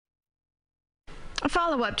A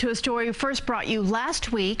follow-up to a story we first brought you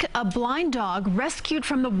last week, a blind dog rescued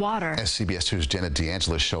from the water. As CBS 2's Jenna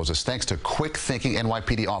DeAngelis shows us, thanks to quick-thinking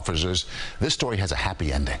NYPD officers, this story has a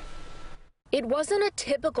happy ending. It wasn't a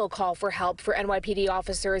typical call for help for NYPD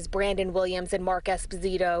officers Brandon Williams and Mark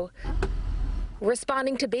Esposito.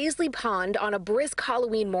 Responding to Baisley Pond on a brisk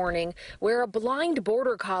Halloween morning where a blind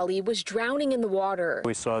border collie was drowning in the water.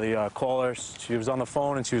 We saw the caller. She was on the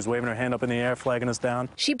phone and she was waving her hand up in the air, flagging us down.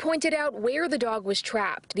 She pointed out where the dog was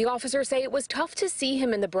trapped. The officers say it was tough to see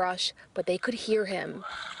him in the brush, but they could hear him.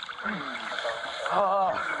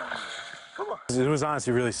 It was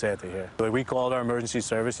honestly really sad to hear. We called our emergency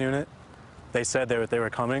service unit. They said they were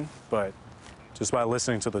coming, but just by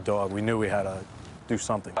listening to the dog, we knew we had to do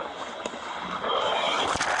something.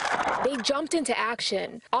 They jumped into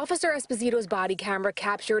action. Officer Esposito's body camera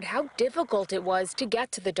captured how difficult it was to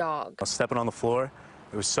get to the dog. I was stepping on the floor.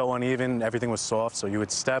 It was so uneven. Everything was soft, so you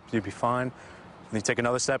would step, you'd be fine. And you take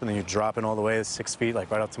another step, and then you drop in all the way 6 feet, like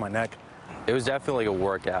right up to my neck. It was definitely a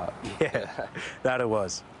workout. Yeah, that it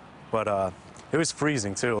was. But it was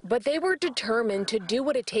freezing, too. But they were determined to do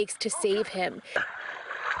what it takes to save him.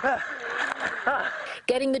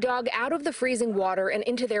 Getting the dog out of the freezing water and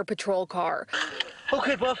into their patrol car.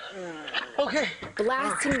 Okay, bub. Okay.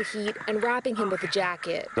 Blasting the heat and wrapping him with a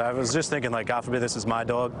jacket. I was just thinking, like, God forbid this is my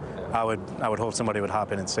dog. I would hope somebody would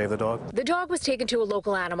hop in and save the dog. The dog was taken to a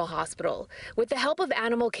local animal hospital. With the help of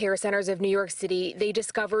animal care centers of New York City, they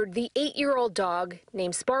discovered the 8-year-old dog,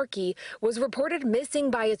 named Sparky, was reported missing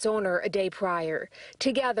by its owner a day prior.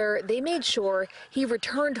 Together, they made sure he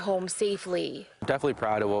returned home safely. Definitely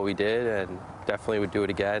proud of what we did and definitely would do it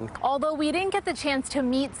again. Although we didn't get the chance to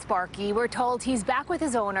meet Sparky, we're told he's back with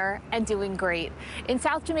his owner and doing great. In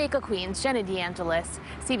South Jamaica, Queens, Jenna DeAngelis,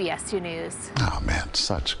 CBS 2 News. Oh, man,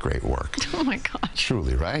 such great work. Oh, my gosh.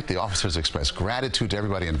 Truly, right? The officers express gratitude to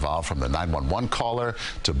everybody involved, from the 911 caller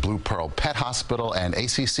to Blue Pearl Pet Hospital and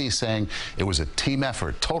ACC, saying it was a team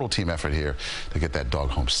effort, total team effort here to get that dog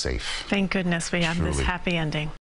home safe. Thank goodness we have this Truly. happy ending.